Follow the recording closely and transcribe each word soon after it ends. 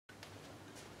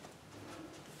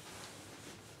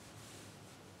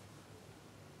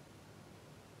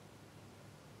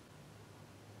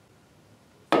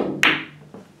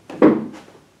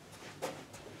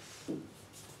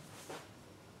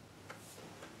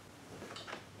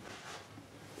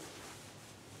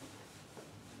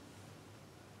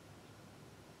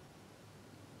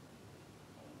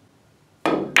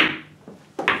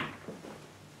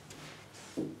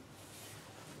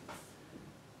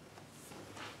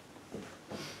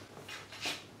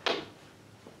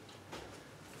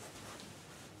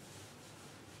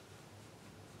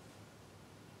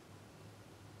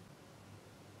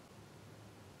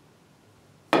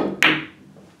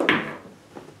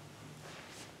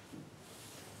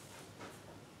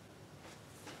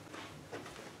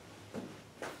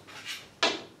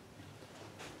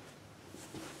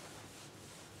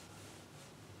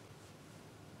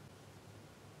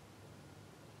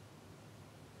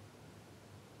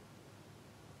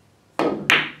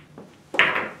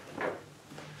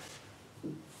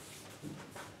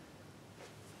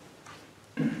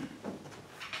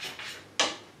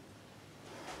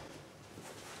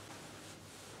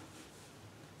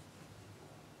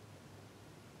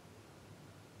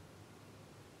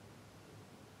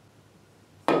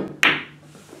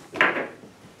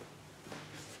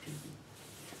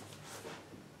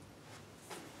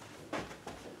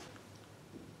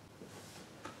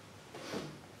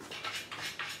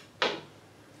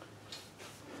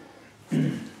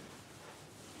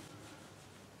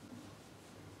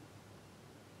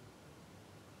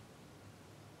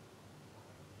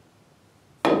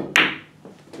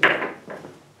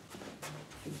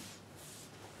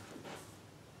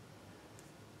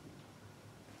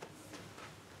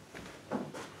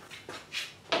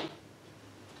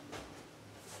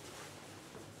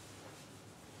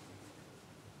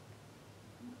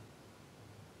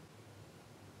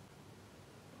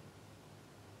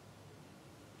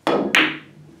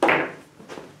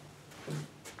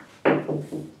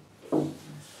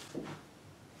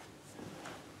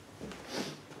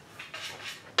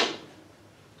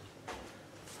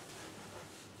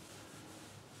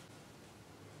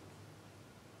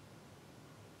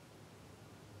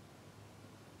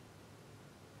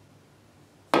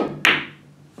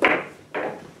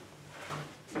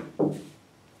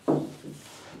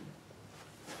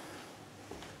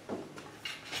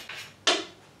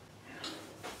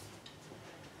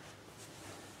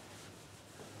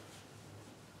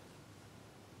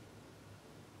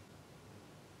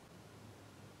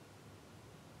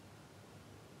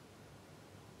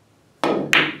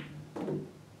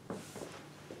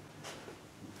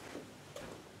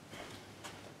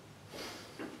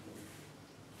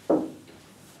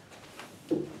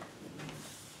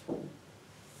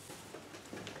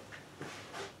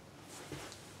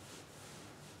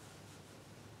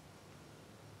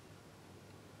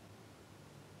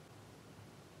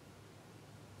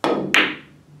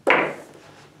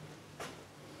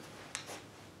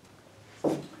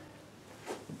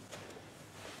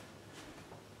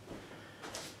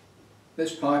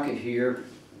This pocket here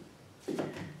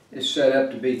is set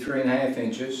up to be 3.5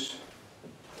 inches.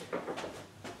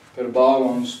 Put a ball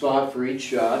on the spot for each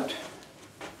shot.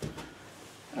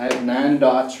 I have 9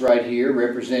 dots right here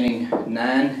representing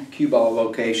 9 cue ball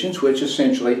locations, which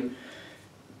essentially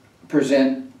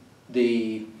present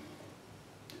the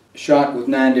shot with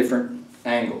 9 different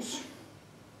angles.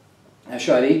 I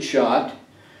shot each shot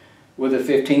with a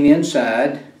 15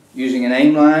 inside using an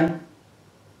aim line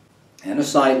and a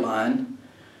sight line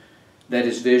that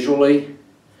is visually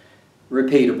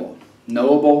repeatable,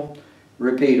 knowable,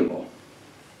 repeatable.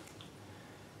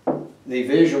 The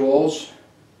visuals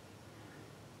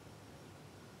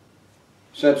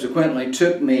subsequently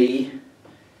took me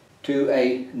to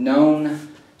a known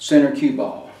center cue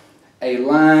ball, a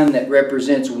line that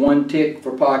represents 1 tick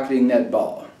for pocketing that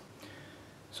ball.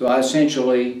 So I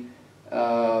essentially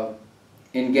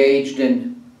engaged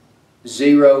in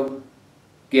 0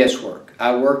 guesswork.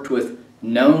 I worked with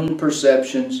known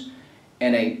perceptions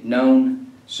and a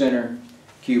known center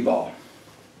cue ball.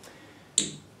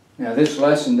 Now this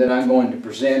lesson that I'm going to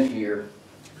present here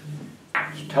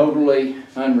is totally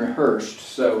unrehearsed,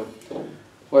 so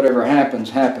whatever happens,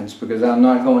 happens, because I'm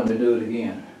not going to do it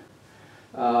again.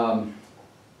 I've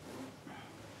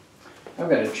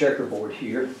got a checkerboard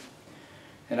here,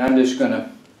 and I'm just going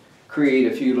to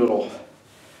create a few little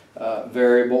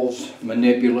variables,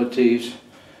 manipulatives,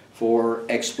 for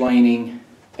explaining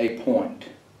a point.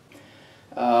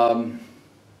 How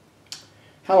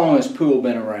long has pool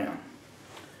been around?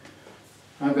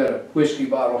 I've got a whiskey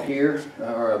bottle here,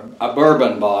 or a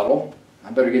bourbon bottle. I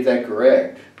better get that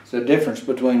correct. It's the difference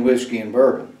between whiskey and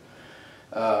bourbon.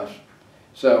 I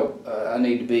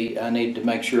need to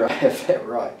make sure I have that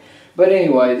right. But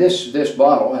anyway, this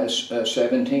bottle has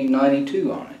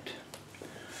 1792 on it.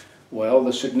 Well,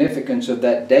 the significance of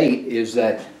that date is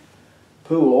that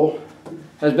pool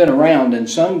has been around in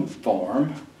some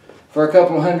form for a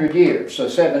couple of 100 years. So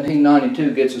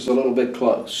 1792 gets us a little bit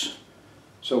close.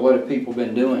 So what have people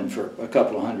been doing for a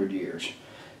couple of 100 years?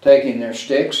 Taking their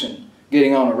sticks and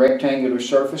getting on a rectangular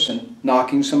surface and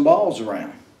knocking some balls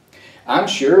around. I'm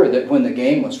sure that when the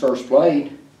game was first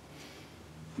played,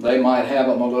 they might have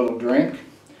them a little drink,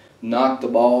 knock the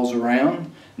balls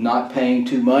around, not paying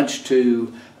too much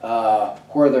to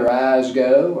where their eyes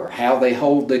go, or how they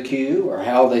hold the cue, or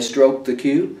how they stroke the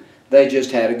cue. They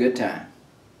just had a good time.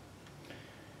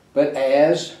 But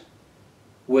as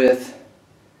with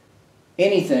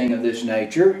anything of this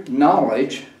nature,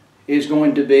 knowledge is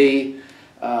going to be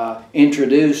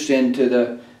introduced into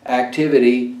the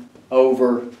activity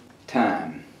over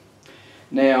time.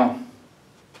 Now,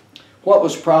 what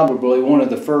was probably one of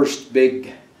the first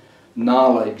big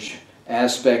knowledge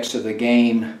aspects of the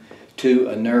game to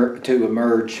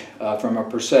emerge from a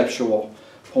perceptual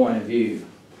point of view?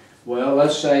 Well,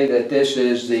 let's say that this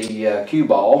is the cue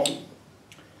ball,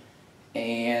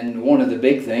 and one of the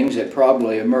big things that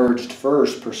probably emerged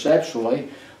first perceptually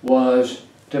was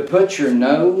to put your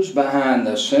nose behind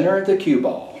the center of the cue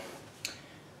ball.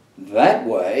 That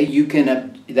way you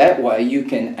can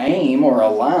aim or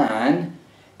align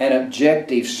an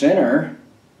objective center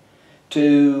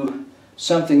to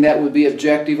something that would be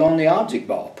objective on the object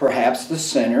ball. Perhaps the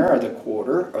center or the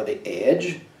quarter or the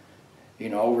edge. You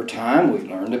know, over time we've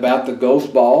learned about the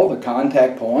ghost ball, the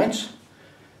contact points.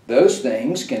 Those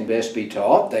things can best be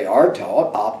taught. They are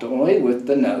taught optimally with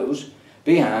the nose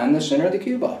behind the center of the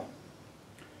cue ball.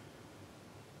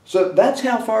 So that's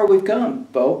how far we've come,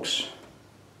 folks.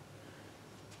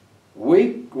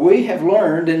 We have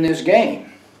learned in this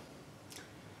game,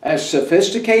 as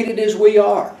sophisticated as we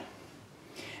are,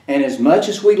 and as much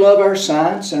as we love our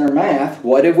science and our math,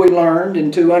 what have we learned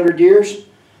in 200 years?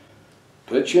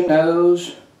 Put your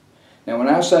nose. Now when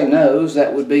I say nose,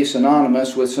 that would be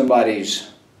synonymous with somebody's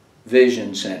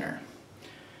vision center.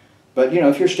 But you know,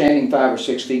 if you're standing 5 or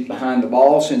 6 feet behind the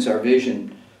ball, since our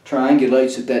vision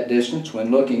triangulates at that distance when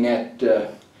looking at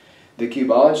the cue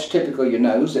ball, it's typically your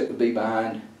nose that would be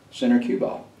behind center cue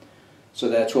ball. So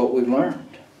that's what we've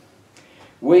learned.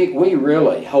 We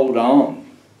really hold on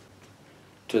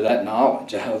to that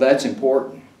knowledge. Oh, that's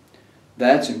important.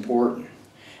 That's important.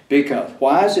 Because,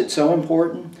 why is it so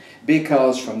important?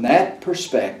 Because from that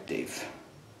perspective,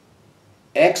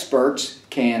 experts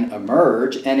can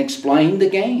emerge and explain the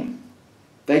game.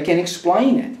 They can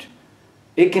explain it.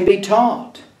 It can be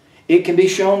taught. It can be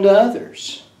shown to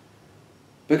others.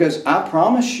 Because I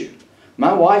promise you,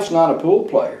 my wife's not a pool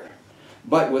player,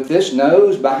 but with this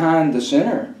nose behind the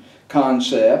center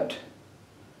concept,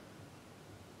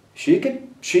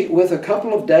 with a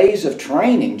couple of days of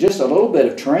training, just a little bit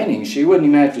of training, she wouldn't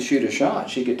even have to shoot a shot.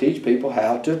 She could teach people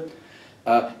how to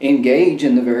engage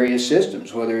in the various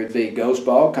systems, whether it be ghost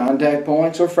ball, contact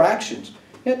points, or fractions.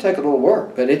 It'd take a little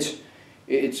work, but it's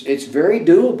very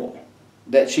doable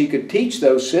that she could teach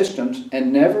those systems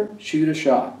and never shoot a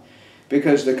shot,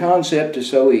 because the concept is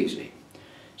so easy.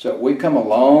 So we've come a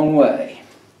long way.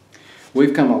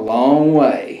 We've come a long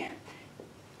way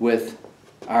with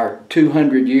our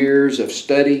 200 years of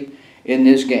study in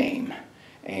this game.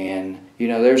 And you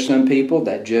know, there's some people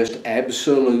that just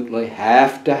absolutely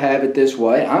have to have it this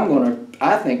way.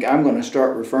 I think I'm going to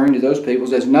start referring to those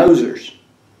people as nosers.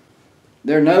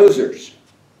 They're nosers.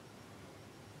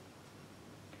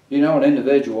 You know, an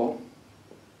individual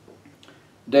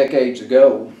decades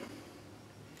ago,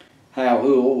 Hal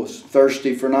Houle, was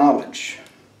thirsty for knowledge.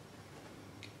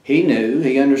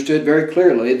 He understood very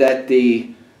clearly that the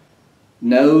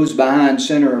nose behind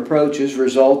center approaches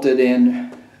resulted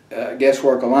in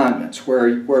guesswork alignments,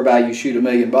 whereby you shoot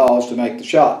 1,000,000 balls to make the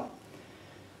shot.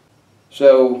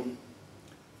 So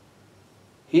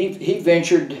he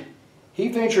ventured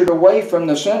away from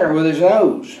the center with his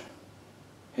nose.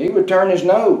 He would turn his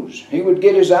nose. He would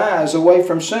get his eyes away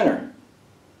from center.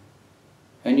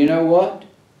 And you know what?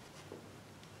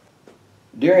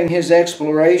 During his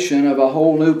exploration of a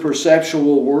whole new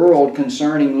perceptual world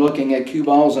concerning looking at cue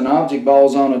balls and object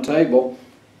balls on a table,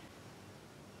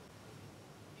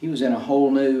 he was in a whole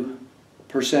new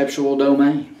perceptual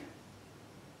domain.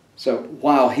 So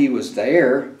while he was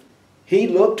there, he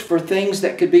looked for things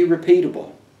that could be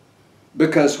repeatable.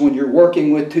 Because when you're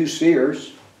working with two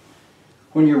spheres,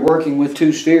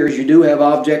 you do have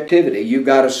objectivity. You've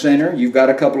got a center, you've got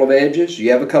a couple of edges,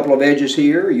 you have a couple of edges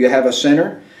here, you have a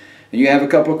center, and you have a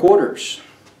couple of quarters.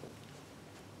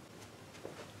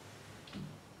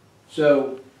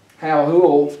 So Hal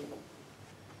Houle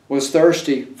was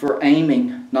thirsty for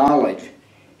aiming knowledge.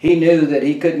 He knew that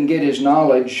he couldn't get his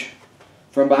knowledge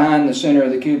from behind the center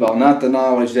of the cue ball, not the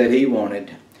knowledge that he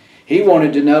wanted. He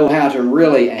wanted to know how to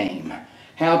really aim,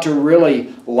 how to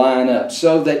really line up,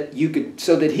 so that he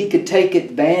could take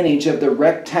advantage of the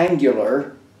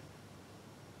rectangular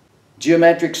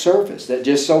geometric surface that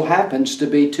just so happens to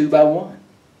be 2 by 1,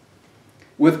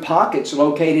 with pockets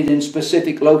located in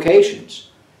specific locations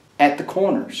at the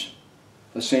corners.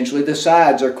 Essentially, the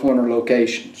sides are corner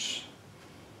locations.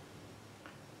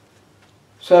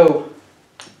 So,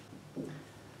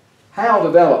 Hal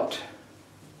developed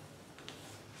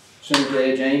center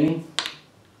edge aiming.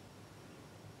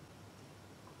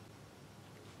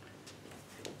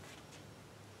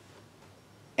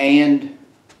 And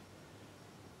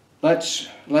let's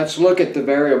look at the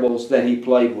variables that he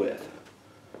played with.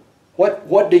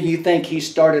 What do you think he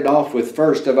started off with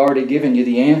first? I've already given you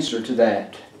the answer to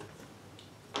that.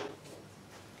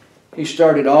 He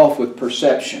started off with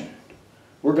perception.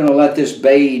 We're going to let this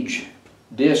beige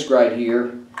disc right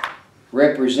here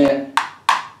represent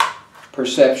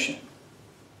perception.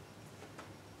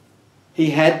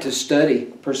 He had to study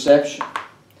perception.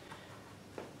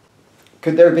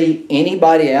 Could there be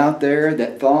anybody out there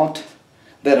that thought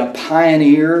that a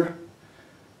pioneer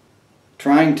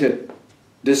trying to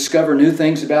discover new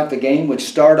things about the game would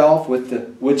start off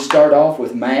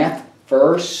with math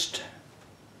First,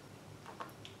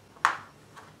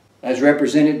 as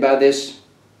represented by this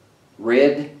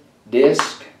red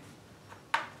disc,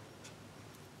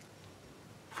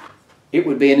 it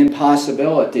would be an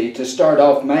impossibility to start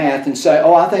off math and say,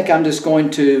 oh, I think I'm just going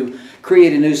to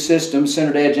create a new system,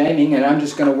 centered edge aiming, and I'm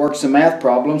just going to work some math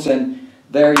problems, and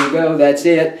there you go, that's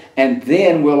it, and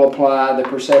then we'll apply the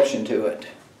perception to it.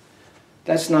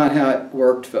 That's not how it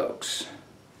worked, folks.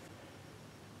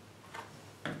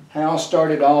 Hal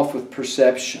started off with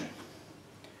perception.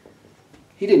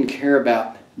 He didn't care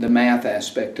about the math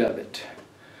aspect of it.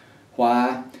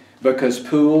 Why? Because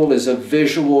pool is a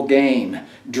visual game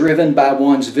driven by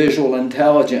one's visual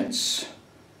intelligence,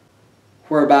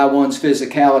 whereby one's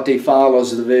physicality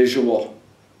follows the visual.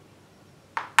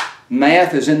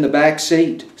 Math is in the back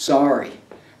seat. Sorry.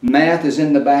 Math is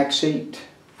in the back seat.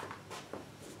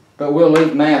 But we'll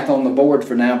leave math on the board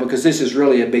for now because this is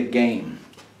really a big game.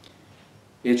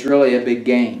 It's really a big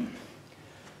game.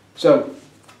 So,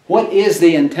 what is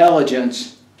the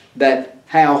intelligence that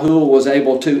Hal Houle was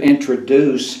able to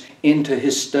introduce into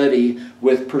his study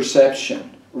with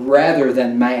perception rather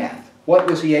than math? What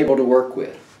was he able to work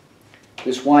with?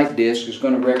 This white disc is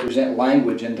going to represent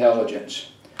language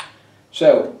intelligence.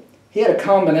 So, he had a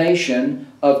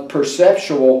combination of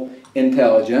perceptual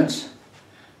intelligence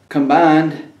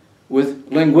combined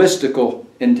with linguistical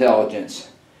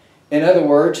intelligence. In other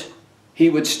words, he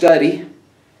would study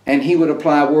and he would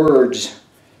apply words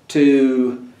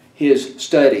to his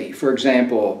study. For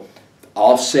example,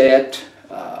 offset,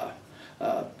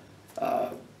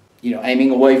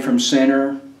 aiming away from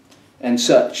center and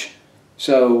such.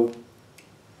 So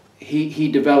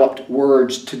he developed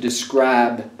words to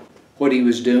describe what he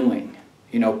was doing.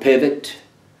 Pivot.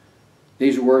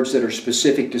 These are words that are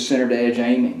specific to centered edge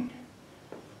aiming.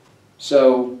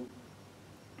 So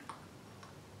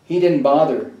he didn't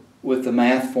bother with the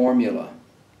math formula.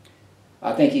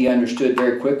 I think he understood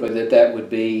very quickly that that would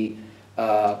be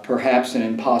perhaps an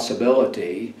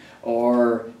impossibility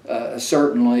or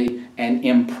certainly an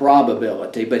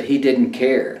improbability, but he didn't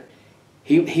care.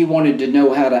 He wanted to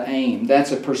know how to aim.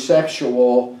 That's a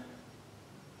perceptual,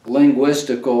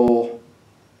 linguistical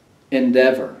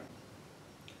endeavor.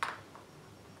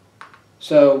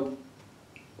 So,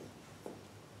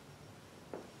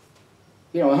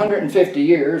 150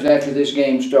 years after this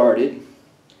game started,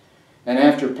 and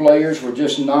after players were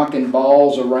just knocking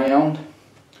balls around,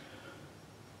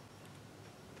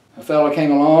 a fellow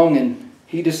came along and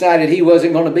he decided he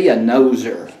wasn't going to be a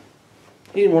noser.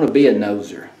 He didn't want to be a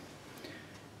noser.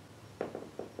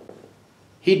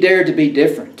 He dared to be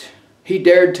different. He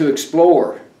dared to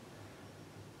explore.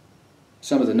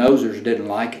 Some of the nosers didn't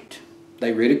like it.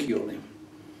 They ridiculed him.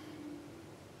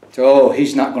 So, oh,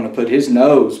 he's not going to put his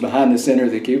nose behind the center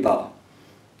of the cue ball.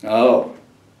 Oh,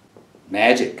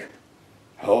 magic.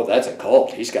 Oh, that's a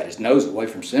cult. He's got his nose away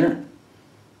from center.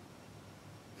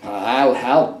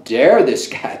 How dare this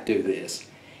guy do this?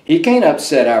 He can't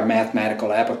upset our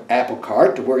mathematical apple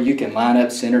cart to where you can line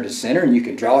up center to center and you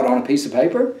can draw it on a piece of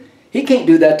paper. He can't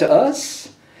do that to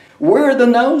us. We're the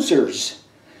nosers.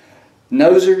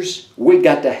 Nosers, we've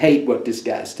got to hate what this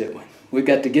guy's doing. We've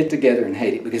got to get together and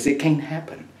hate it because it can't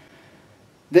happen.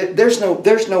 There's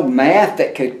no math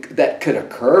that could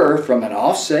occur from an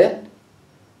offset.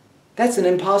 That's an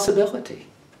impossibility.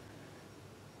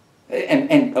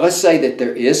 And let's say that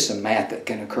there is some math that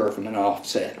can occur from an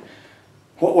offset.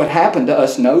 What would happen to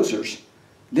us nosers?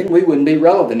 Then we wouldn't be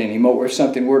relevant anymore if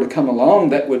something were to come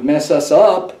along that would mess us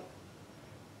up.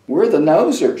 We're the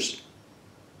nosers.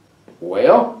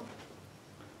 Well,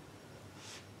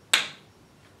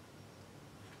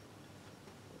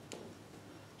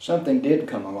 something did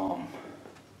come along.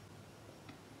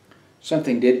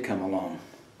 Something did come along.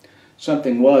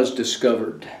 Something was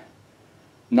discovered.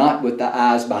 Not with the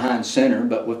eyes behind center,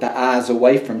 but with the eyes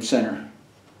away from center.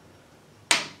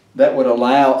 That would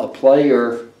allow a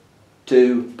player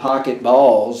to pocket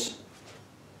balls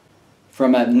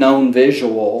from a known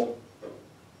visual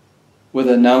with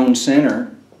a known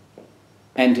center,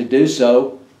 and to do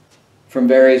so from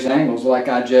various angles like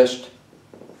I just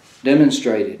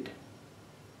demonstrated.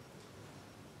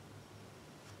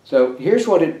 So here's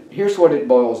what it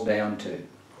boils down to.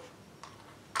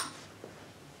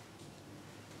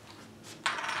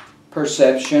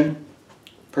 Perception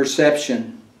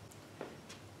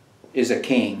is a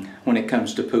king when it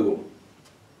comes to pool.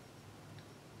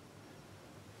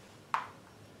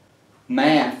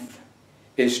 Math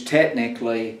is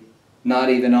technically not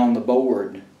even on the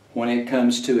board when it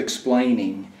comes to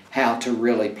explaining how to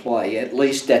really play. At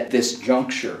least at this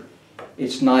juncture,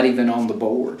 it's not even on the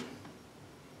board.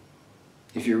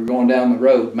 If you were going down the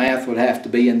road, math would have to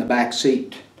be in the back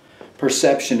seat.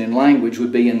 perception and language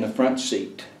would be in the front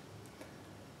seat.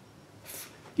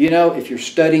 You know, if you're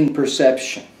studying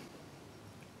perception,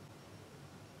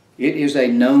 it is a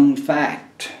known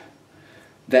fact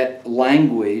that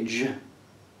language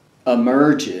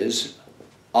emerges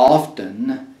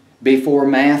often before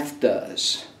math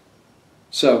does.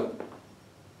 So,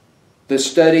 the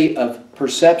study of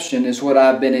perception is what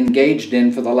I've been engaged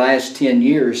in for the last 10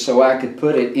 years so I could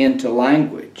put it into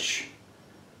language.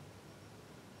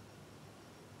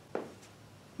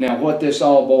 Now, what this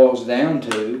all boils down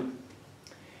to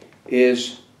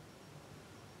is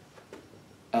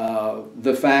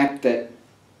the fact that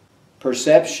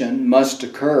perception must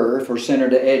occur for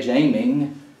center-to-edge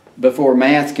aiming before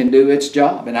math can do its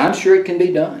job. And I'm sure it can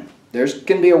be done. There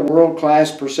can be a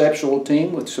world-class perceptual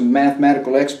team with some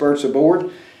mathematical experts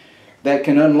aboard that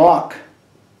can unlock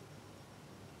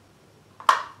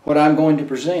what I'm going to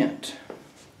present.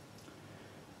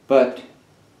 But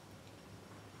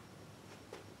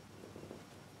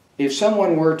if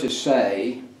someone were to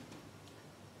say,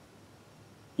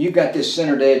 you've got this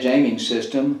centered edge aiming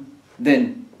system,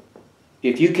 then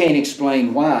if you can't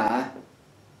explain why,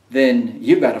 then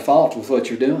you've got a fault with what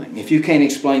you're doing. If you can't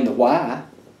explain the why,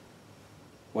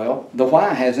 well, the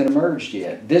why hasn't emerged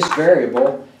yet. This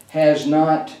variable has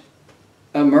not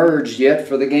emerged yet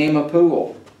for the game of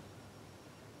pool.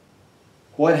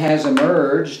 What has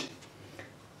emerged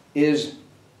is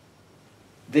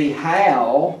the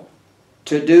how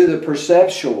to do the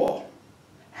perceptual.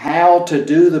 How to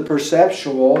do the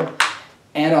perceptual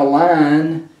and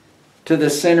align to the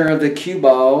center of the cue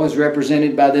ball is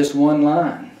represented by this one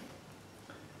line.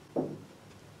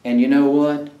 And you know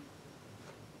what?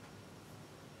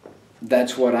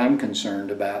 That's what I'm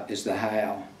concerned about, is the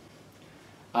how.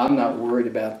 I'm not worried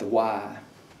about the why.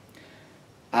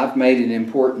 I've made an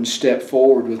important step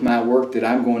forward with my work that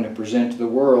I'm going to present to the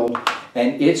world,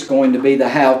 and it's going to be the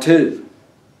how-to.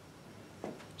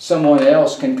 Someone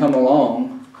else can come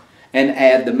along and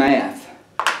add the math.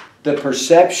 The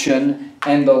perception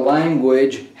and the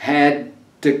language had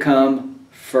to come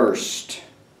first.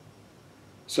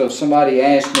 So if somebody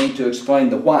asked me to explain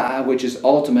the why, which is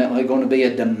ultimately going to be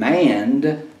a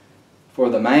demand for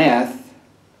the math,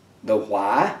 the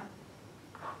why,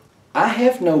 I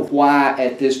have no why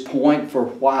at this point for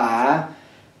why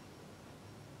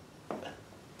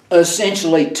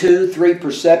essentially 2-3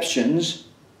 perceptions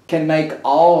can make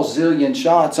all zillion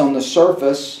shots on the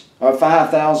surface, or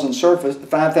 5,000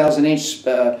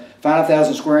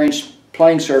 square inch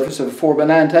playing surface of a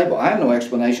 4x9 table. I have no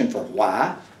explanation for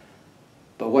why.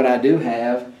 But what I do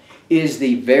have is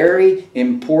the very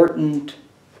important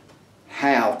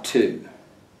how-to.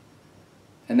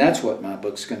 And that's what my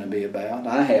book's going to be about.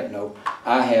 I have no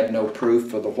proof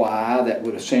for the why that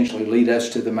would essentially lead us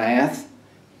to the math.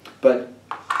 But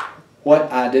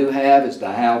what I do have is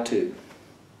the how-to.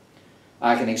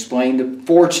 I can explain the,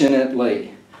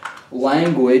 fortunately,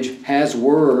 language has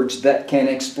words that can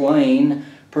explain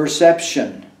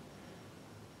perception.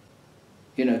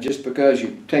 You know, just because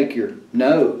you take your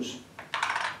nose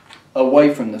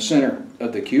away from the center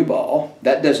of the cue ball,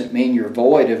 that doesn't mean you're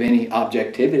void of any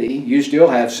objectivity. You still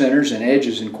have centers and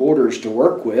edges and quarters to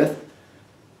work with.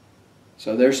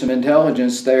 So there's some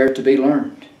intelligence there to be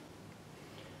learned.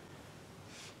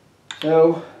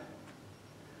 So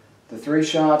the 3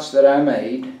 shots that I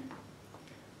made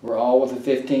were all with a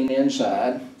 15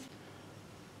 inside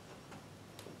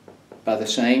by the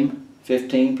same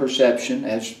 15 perception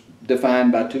as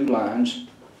defined by 2 lines,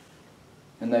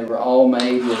 and they were all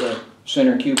made with a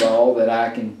center cue ball that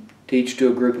I can teach to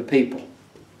a group of people.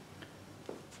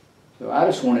 So I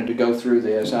just wanted to go through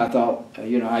this. I thought,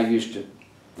 you know, I used to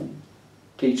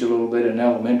teach a little bit in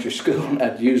elementary school, and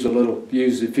I'd use a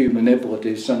few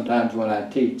manipulatives sometimes when I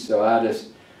teach. So I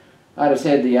just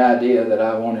had the idea that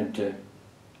I wanted to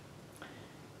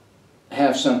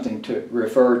have something to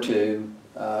refer to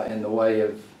in the way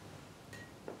of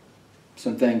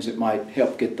some things that might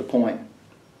help get the point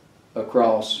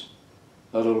across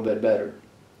a little bit better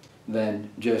than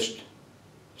just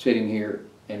sitting here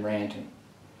and ranting.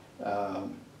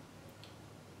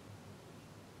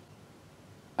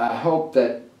 I hope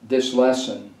that this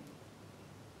lesson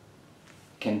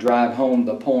can drive home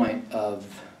the point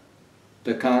of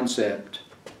the concept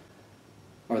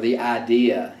or the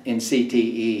idea in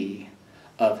CTE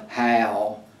of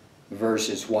how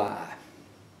versus why.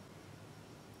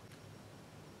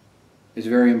 It's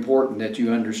very important that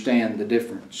you understand the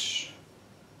difference.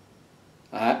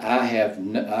 I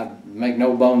make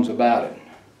no bones about it.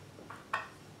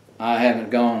 I haven't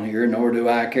gone here, nor do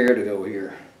I care to go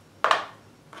here.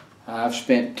 I've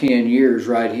spent 10 years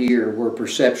right here where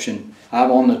perception, I'm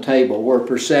on the table where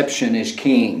perception is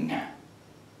king.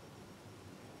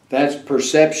 That's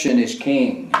perception is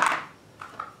king.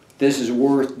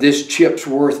 This chip's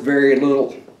worth very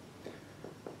little.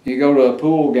 You go to a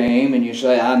pool game and you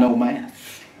say, I know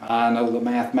math. I know the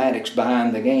mathematics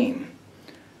behind the game.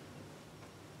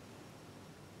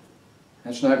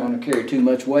 That's not going to carry too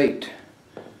much weight.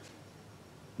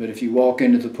 But if you walk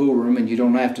into the pool room and you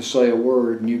don't have to say a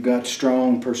word and you've got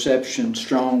strong perception,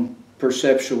 strong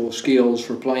perceptual skills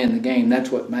for playing the game, that's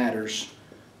what matters.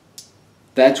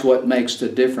 That's what makes the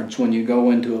difference when you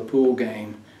go into a pool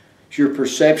game. It's your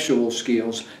perceptual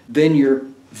skills, then your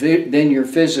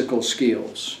physical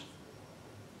skills.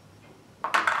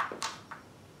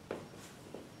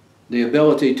 The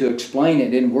ability to explain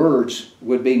it in words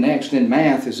would be next. In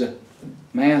math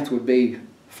would be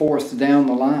fourth down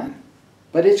the line.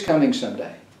 But it's coming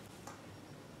someday.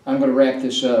 I'm going to wrap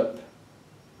this up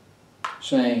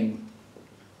saying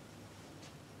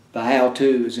the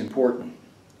how-to is important.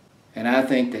 And I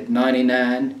think that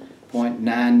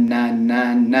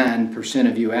 99.9999%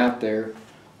 of you out there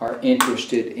are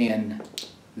interested in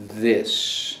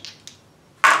this,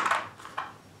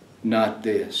 not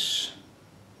this.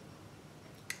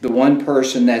 The one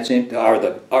person that's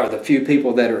the few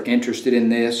people that are interested in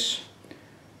this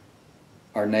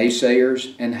are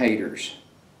naysayers and haters,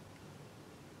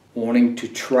 wanting to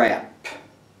trap,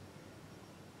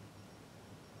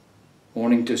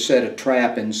 wanting to set a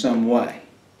trap in some way.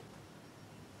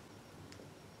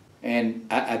 And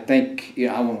I think,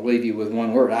 I want to leave you with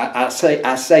one word. I say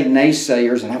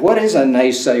naysayers, and what is a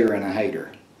naysayer and a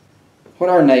hater?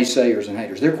 What are naysayers and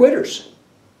haters? They're quitters.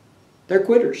 They're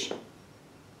quitters.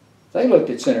 They looked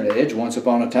at Center Edge once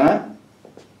upon a time.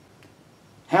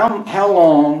 How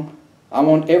long? I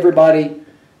want everybody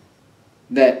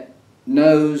that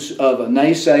knows of a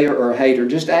naysayer or a hater,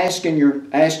 just ask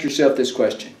yourself this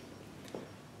question.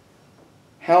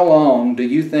 How long do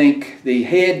you think the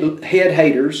head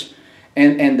haters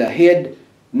and the head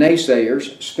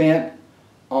naysayers spent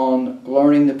on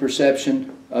learning the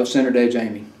perception of centered edge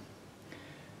aiming?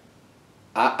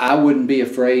 I wouldn't be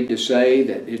afraid to say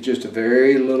that it's just a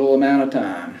very little amount of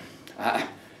time.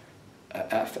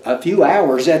 A few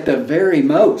hours at the very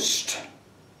most.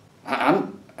 I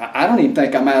don't even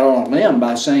think I'm out on a limb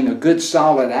by saying a good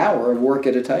solid hour of work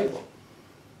at a table.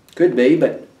 Could be,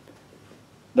 but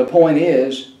the point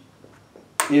is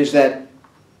that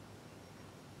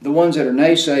the ones that are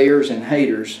naysayers and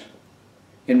haters,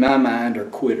 in my mind, are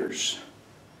quitters.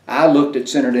 I looked at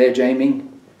centered edge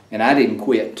aiming and I didn't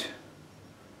quit.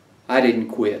 I didn't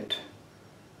quit.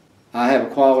 I have a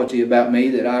quality about me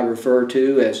that I refer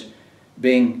to as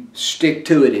being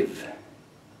stick-to-itive.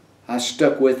 I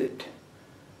stuck with it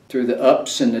through the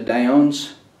ups and the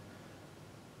downs,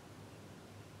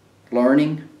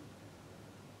 learning.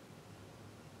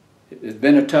 It's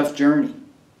been a tough journey,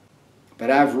 but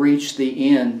I've reached the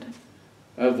end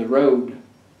of the road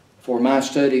for my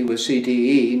study with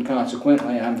CTE, and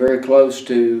consequently I'm very close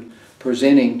to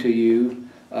presenting to you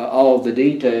all the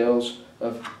details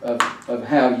of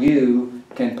how you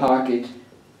can pocket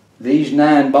these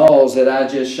 9 balls that I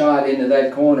just shot into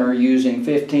that corner using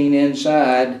 15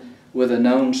 inside with a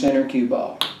known center cue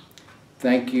ball.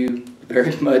 Thank you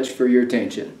very much for your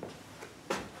attention.